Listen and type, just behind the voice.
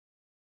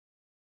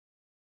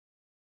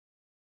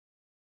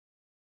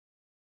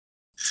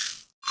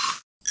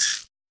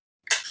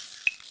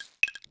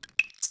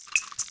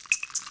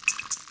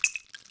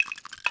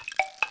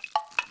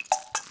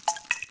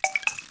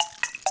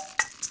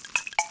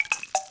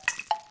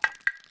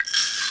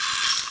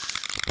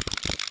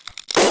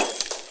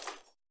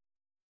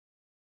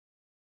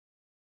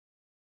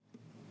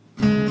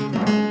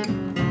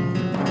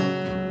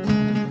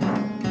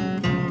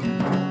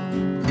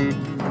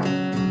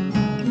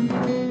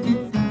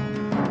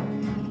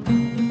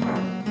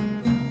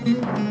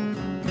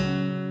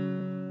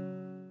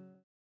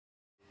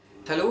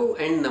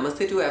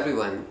Namaste to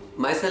everyone.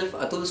 Myself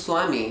Atul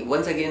Swami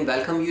once again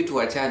welcome you to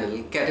our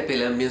channel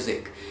Caterpillar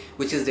Music,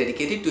 which is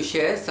dedicated to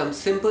share some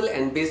simple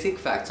and basic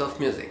facts of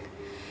music.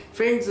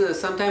 Friends,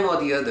 sometime or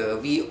the other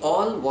we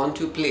all want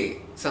to play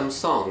some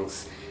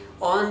songs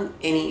on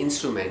any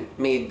instrument,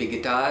 may it be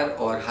guitar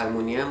or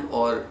harmonium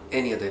or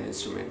any other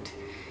instrument.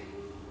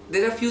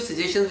 There are a few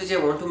suggestions which I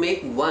want to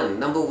make.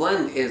 Number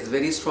one is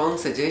very strong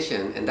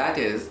suggestion, and that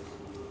is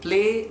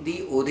play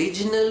the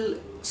original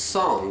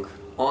song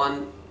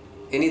on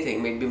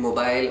anything, may it be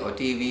mobile or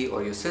TV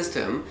or your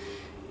system,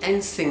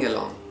 and sing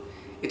along.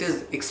 It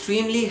is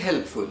extremely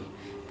helpful.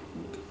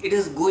 It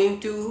is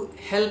going to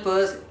help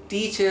us,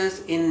 teach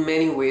us in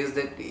many ways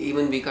that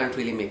even we can't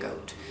really make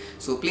out.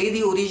 So play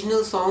the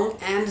original song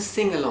and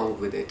sing along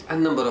with it a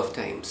number of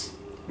times.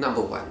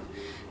 Number one.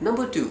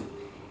 Number two,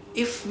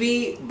 if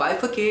we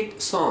bifurcate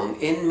song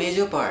in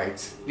major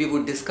parts, we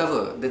would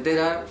discover that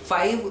there are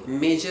 5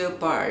 major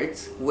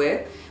parts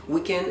where we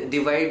can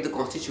divide the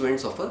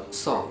constituents of a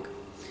song.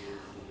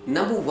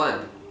 Number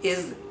one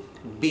is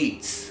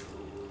beats.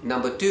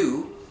 Number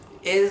two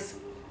is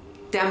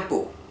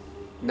tempo.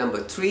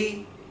 Number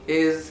three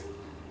is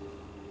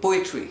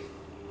poetry.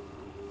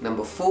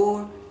 Number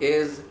four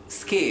is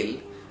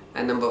scale.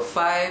 And number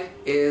five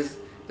is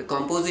the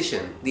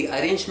composition, the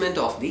arrangement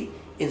of the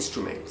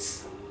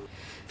instruments.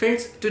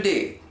 Friends,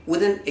 today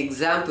with an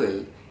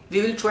example,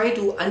 we will try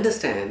to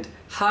understand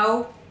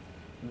how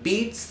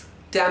beats,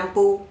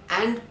 tempo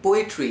and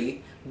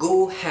poetry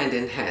go hand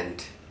in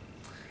hand.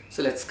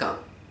 So let's come.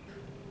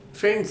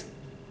 Friends,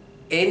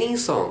 any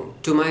song,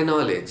 to my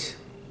knowledge,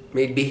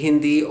 may it be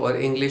Hindi or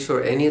English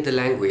or any other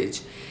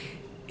language,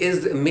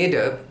 is made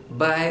up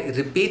by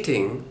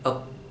repeating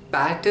a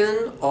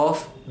pattern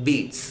of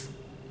beats.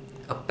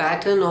 A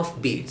pattern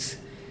of beats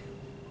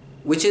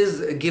which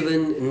is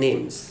given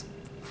names.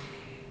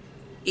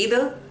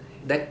 Either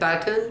that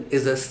pattern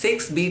is a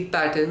 6-beat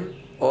pattern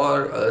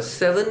or a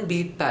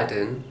 7-beat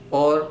pattern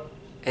or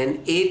an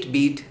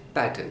 8-beat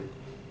pattern.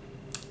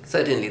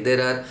 Certainly there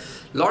are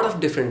a lot of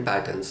different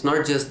patterns,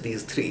 not just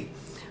these 3.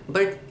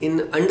 But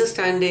in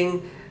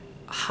understanding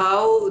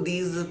how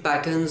these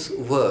patterns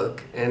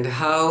work and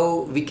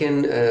how we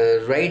can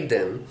write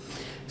them,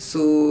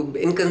 so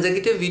in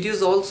consecutive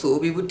videos also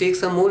we would take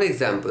some more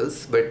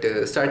examples, but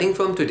starting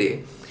from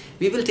today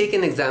we will take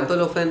an example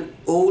of an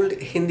old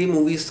Hindi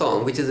movie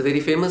song which is a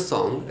very famous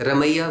song,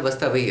 Ramaiya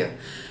Vastavaiya.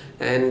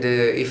 And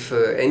if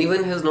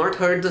anyone has not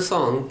heard the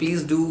song,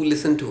 please do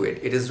listen to it.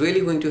 It is really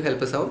going to help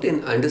us out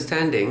in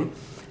understanding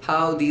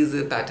how these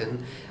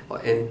pattern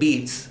and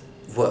beats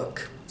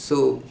work.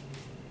 So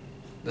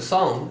the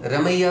song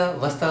Ramaiya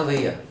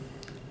Vastavaiya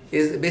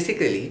is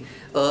basically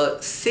a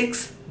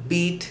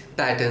 6-beat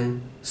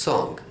pattern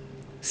song.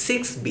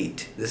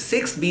 6-beat. The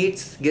 6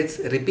 beats gets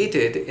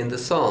repeated in the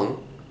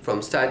song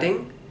from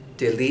starting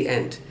till the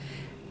end.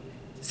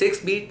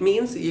 6-beat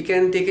means you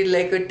can take it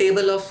like a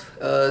table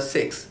of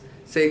 6.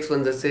 6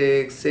 1s are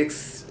 6,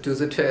 6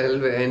 2s are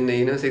 12,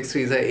 and 6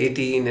 3s are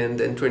 18, and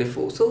then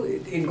 24. So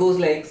it goes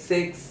like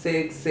 6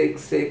 6 6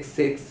 6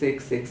 6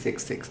 6 6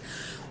 6 6.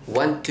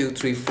 1 2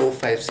 3 4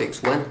 5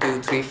 6. 1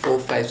 2 3 4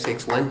 5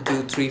 6. 1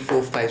 2 3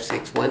 4 5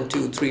 6. 1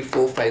 2 3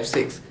 4 5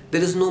 6.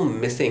 There is no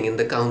missing in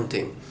the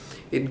counting.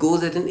 It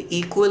goes at an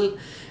equal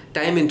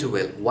time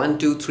interval. 1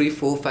 2 3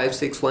 4 5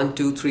 6. 1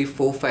 2 3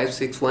 4 5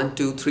 6. 1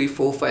 2 3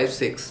 4 5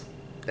 6.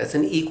 That's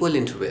an equal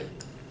interval.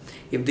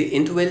 If the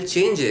interval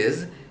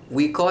changes,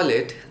 we call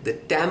it the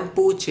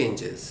tempo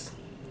changes.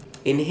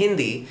 In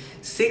Hindi,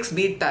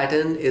 6-beat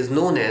pattern is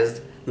known as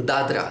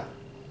dadra,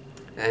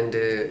 and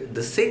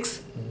the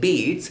 6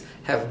 beats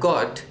have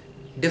got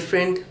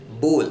different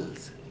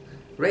bols,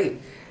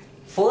 right?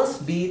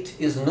 First beat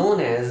is known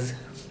as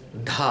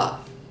dha,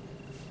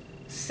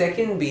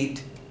 second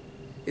beat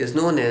is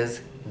known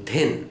as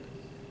dhin,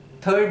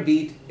 third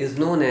beat is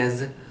known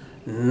as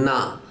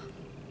na,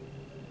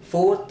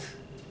 fourth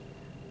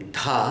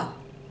dha,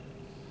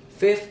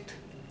 fifth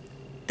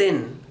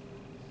tin,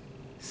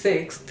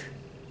 sixth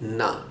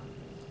na.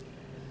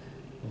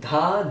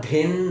 Dha,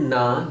 dhin,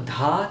 na,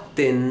 dha,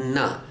 tin,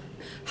 na.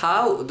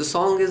 How the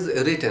song is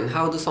written,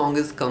 how the song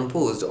is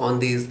composed on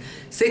these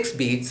 6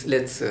 beats,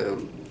 let's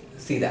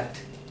see that.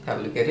 Have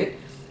a look at it.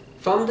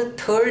 From the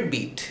 3rd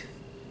beat,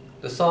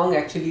 the song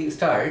actually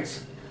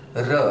starts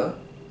ra,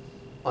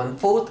 on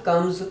 4th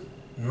comes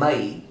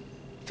mai,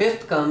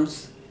 5th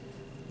comes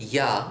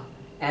ya,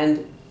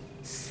 and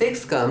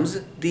 6th comes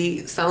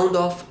the sound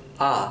of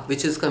a,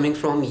 which is coming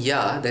from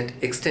ya, that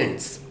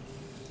extends.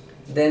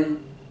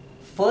 Then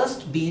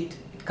first beat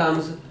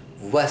comes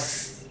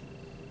vas,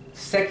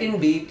 second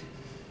beat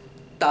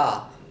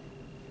ta,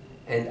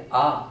 and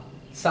a,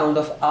 sound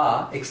of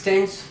a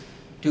extends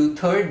to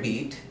 3rd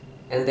beat,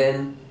 and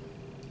then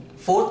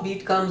 4th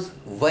beat comes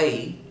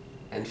vai,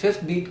 and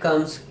 5th beat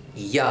comes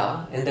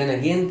ya, and then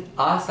again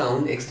a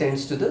sound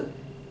extends to the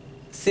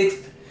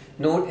 6th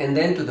note, and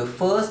then to the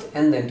 1st,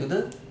 and then to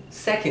the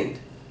 2nd.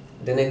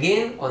 Then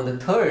again on the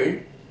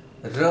 3rd,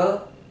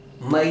 ra,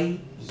 mai,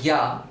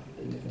 ya,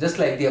 just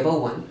like the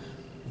above one,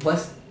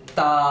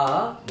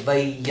 vasta,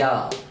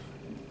 vaya,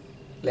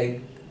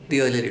 like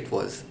the earlier it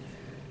was.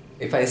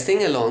 If I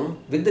sing along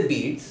with the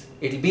beats,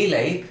 it'll be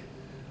like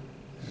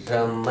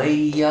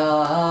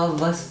Ramaya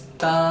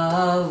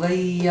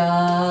Vastavaya,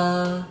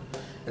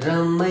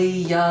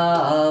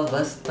 Ramaya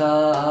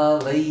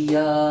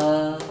Vastavaya,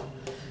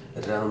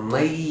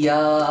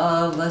 Ramaya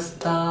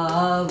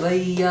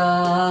Vastavaya,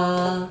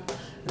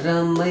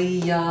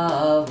 Ramaya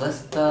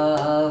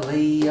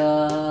Vastavaya.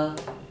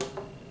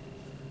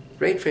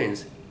 Right,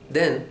 friends?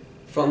 Then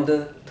from the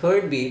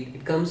third beat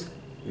it comes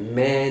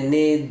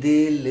मैंने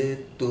दिल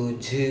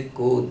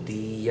तुझको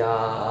दिया.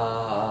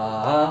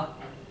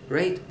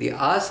 Right? The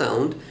ah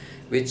sound,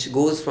 which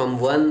goes from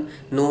one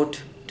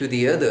note to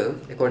the other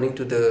according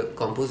to the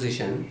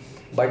composition,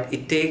 but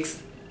it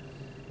takes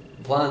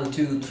 1,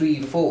 2,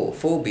 3,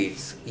 4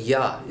 beats.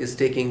 Ya is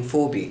taking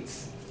 4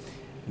 beats.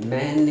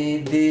 मैंने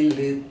दिल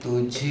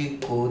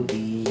तुझको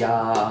दिया,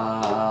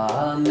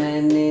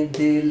 मैंने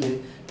दिल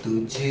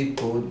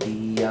तुझको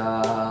दिया,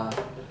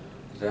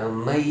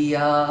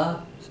 Ramaiah.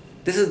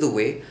 This is the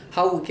way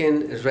how we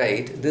can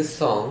write this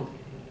song,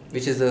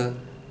 which is a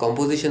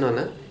composition on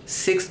a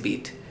 6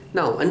 beat.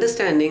 Now,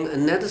 understanding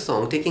another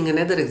song, taking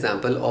another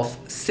example of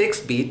 6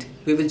 beat,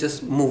 we will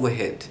just move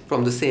ahead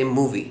from the same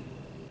movie.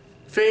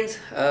 Friends,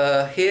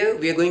 here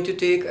we are going to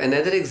take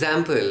another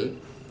example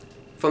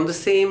from the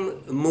same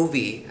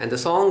movie, and the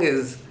song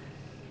is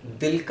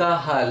Dil Ka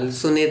Hal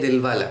Sune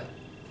Dilwala.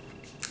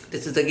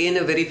 This is again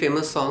a very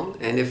famous song,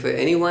 and if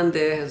anyone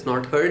there has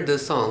not heard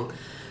this song,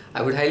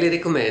 I would highly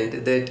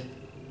recommend that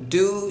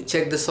do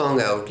check the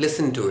song out,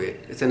 listen to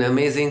it. It's an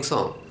amazing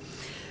song.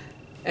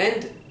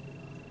 And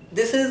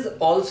this is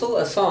also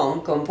a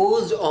song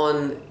composed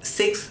on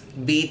 6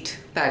 beat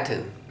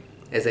pattern.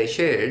 As I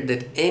shared,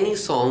 that any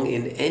song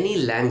in any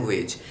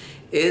language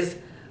is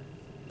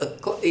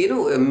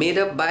made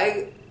up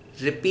by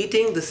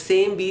repeating the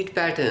same beat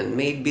pattern,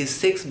 may it be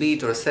 6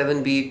 beat or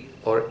 7 beat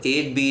or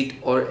 8 beat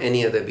or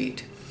any other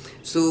beat.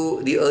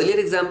 So the earlier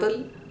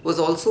example was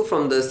also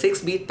from the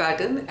 6 beat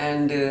pattern,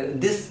 and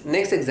this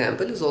next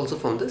example is also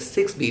from the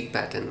 6 beat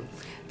pattern.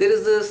 There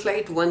is a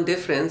slight one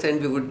difference, and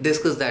we would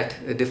discuss that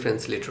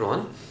difference later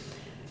on.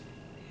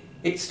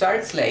 It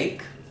starts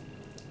like,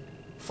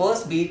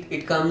 first beat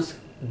it comes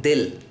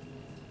dil,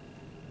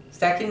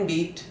 second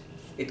beat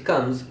it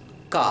comes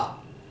ka,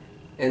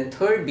 and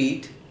third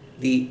beat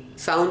the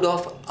sound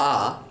of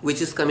a,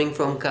 which is coming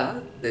from ka,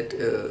 that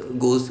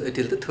goes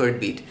till the third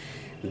beat.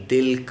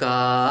 Dil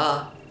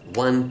ka,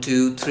 1,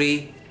 2,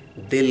 3,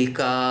 dil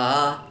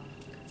ka,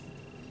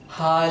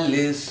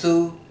 hal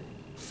su,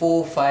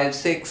 4, 5,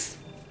 6,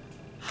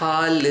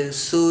 hal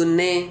su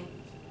ne,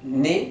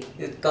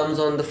 it comes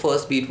on the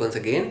first beat once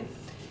again.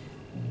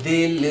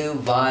 Dil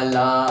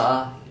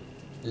wala,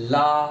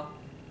 la,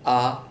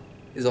 a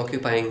is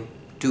occupying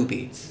 2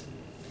 beats.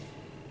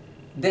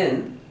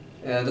 Then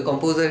the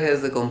composer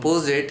has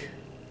composed it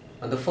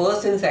on the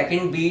first and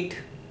second beat,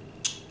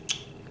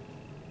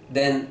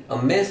 then a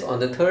miss on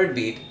the third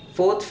beat,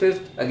 fourth,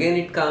 fifth, again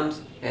it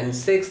comes, and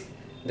sixth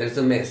there's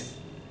a miss,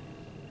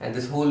 and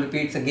this whole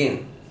repeats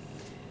again.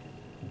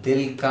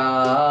 Dil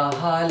ka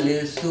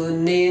hal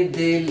sune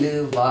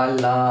dil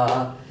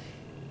wala,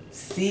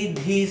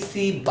 सीधी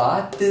सी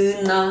बात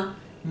ना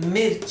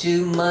मिर्च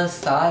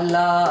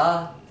मसाला,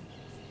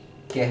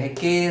 कह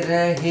के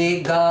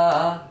रहेगा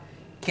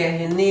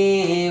कहने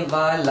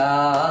वाला,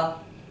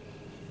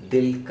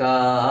 दिल का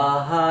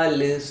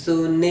हाल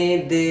सुने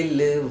दिल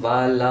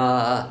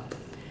वाला.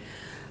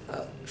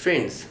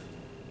 Friends,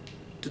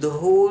 to the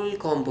whole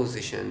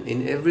composition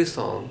in every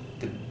song,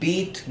 the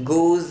beat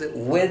goes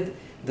with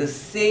the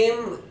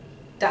same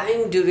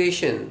time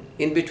duration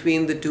in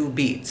between the 2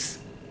 beats.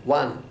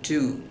 1,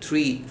 2,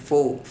 3,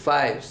 4,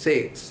 5,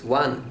 6,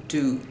 1,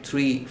 2,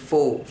 3,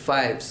 4,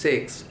 5,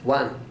 6,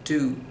 1,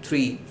 2,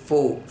 3,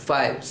 4,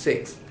 5,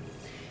 6.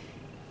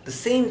 The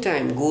same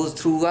time goes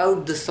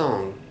throughout the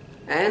song,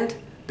 and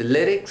the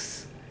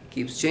lyrics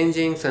keeps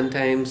changing.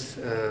 Sometimes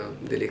the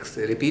lyrics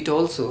repeat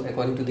also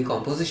according to the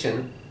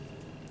composition.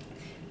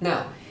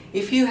 Now,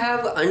 if you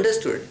have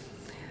understood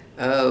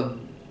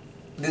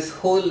this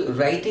whole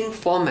writing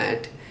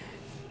format,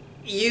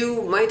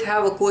 you might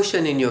have a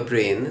question in your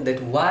brain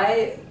that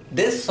why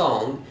this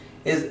song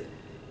is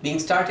being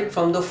started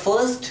from the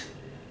first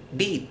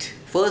beat,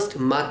 first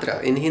matra.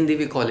 In Hindi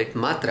we call it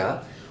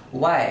matra.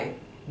 Why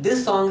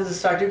this song is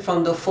started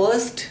from the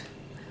first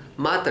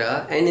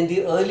matra, and in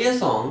the earlier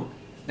song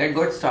that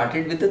got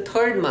started with the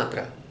third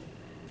matra?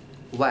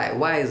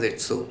 Why is it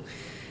so?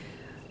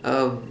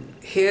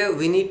 Here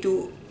we need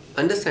to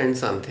understand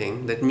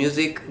something, that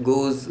music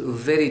goes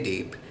very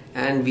deep,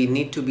 and we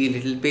need to be a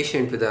little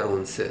patient with our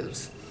own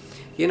selves.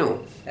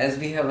 As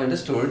we have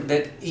understood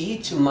that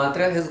each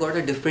matra has got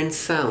a different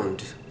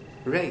sound,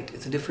 right?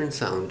 It's a different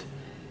sound.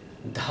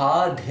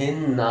 Dha,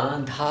 dhin, na,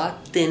 dha,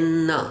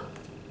 tin, na,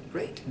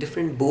 right?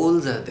 Different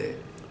bowls are there.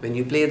 When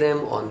you play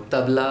them on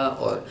tabla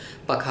or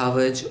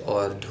pakhavaj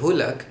or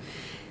dholak,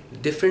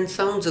 different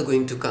sounds are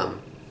going to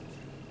come.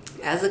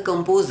 As a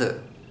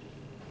composer,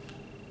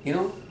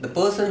 the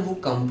person who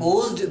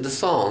composed the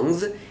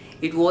songs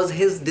it was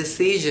his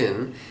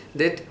decision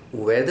that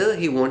whether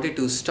he wanted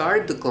to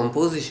start the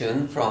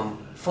composition from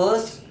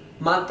first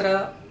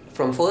matra,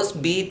 from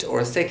first beat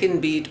or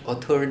second beat or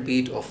third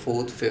beat or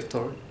fourth, fifth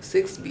or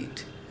sixth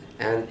beat.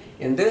 And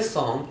in this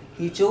song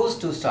he chose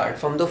to start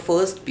from the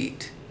first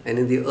beat, and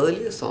in the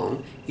earlier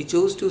song he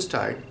chose to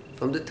start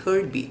from the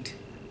third beat.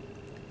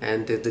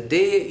 And the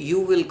day you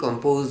will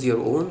compose your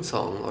own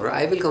song, or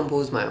I will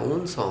compose my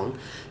own song,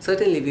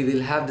 certainly we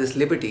will have this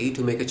liberty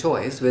to make a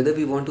choice whether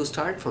we want to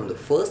start from the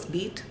first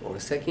beat or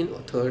second or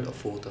third or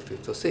fourth or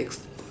fifth or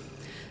sixth.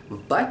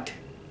 But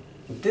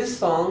this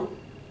song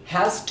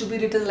has to be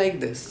written like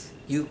this.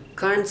 You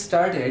can't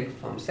start it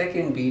from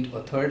second beat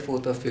or third,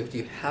 fourth or fifth.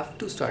 You have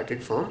to start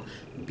it from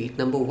beat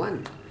number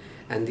 1.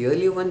 And the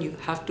earlier one you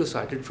have to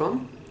start it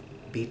from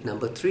beat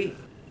number 3.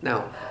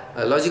 Now,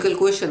 a logical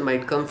question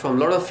might come from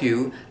a lot of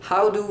you: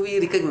 how do we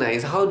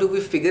recognize, how do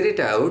we figure it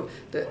out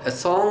that a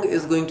song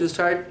is going to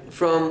start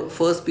from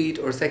first beat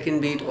or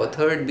second beat or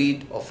third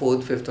beat or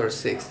fourth, fifth or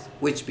sixth?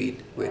 Which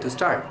beat, where to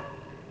start?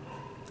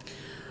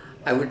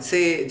 I would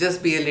say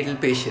just be a little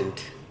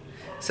patient.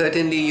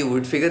 Certainly you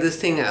would figure this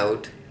thing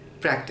out.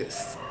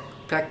 Practice.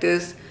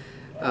 Practice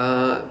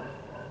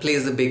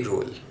plays a big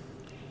role,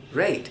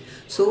 right?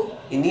 So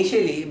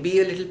initially be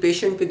a little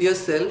patient with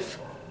yourself.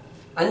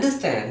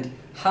 Understand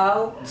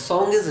how the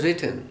song is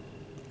written.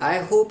 I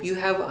hope you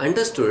have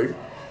understood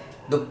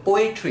the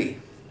poetry,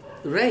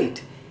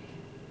 right?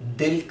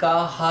 Dil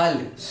ka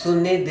hal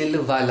sunne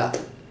dil wala.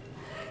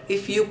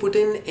 If you put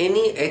in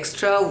any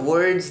extra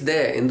words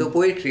there in the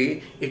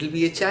poetry, it will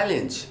be a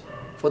challenge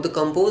for the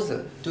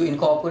composer to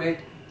incorporate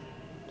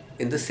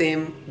in the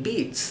same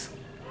beats.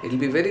 It will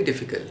be very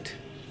difficult,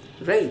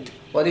 right?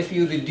 Or if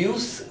you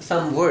reduce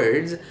some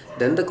words,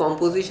 then the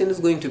composition is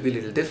going to be a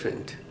little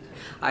different.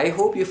 I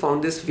hope you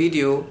found this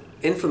video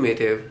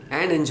informative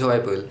and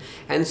enjoyable,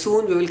 and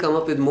soon we will come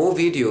up with more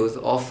videos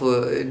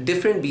of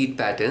different beat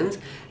patterns,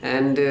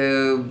 and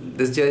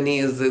this journey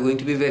is going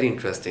to be very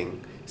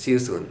interesting. See you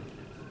soon.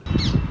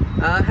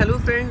 Hello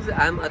friends,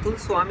 I'm Atul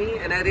Swami,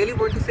 and I really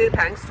want to say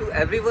thanks to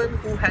everyone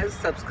who has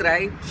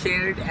subscribed,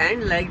 shared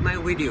and liked my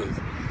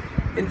videos.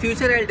 In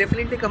future I'll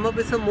definitely come up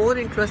with some more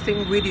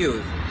interesting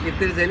videos. If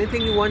there is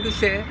anything you want to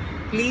share,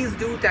 please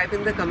do type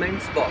in the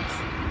comments box.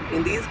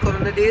 In these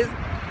corona days,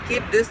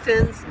 keep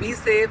distance, be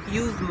safe,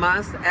 use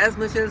mask as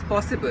much as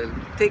possible.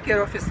 Take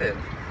care of yourself.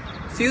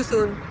 See you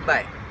soon.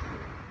 Bye.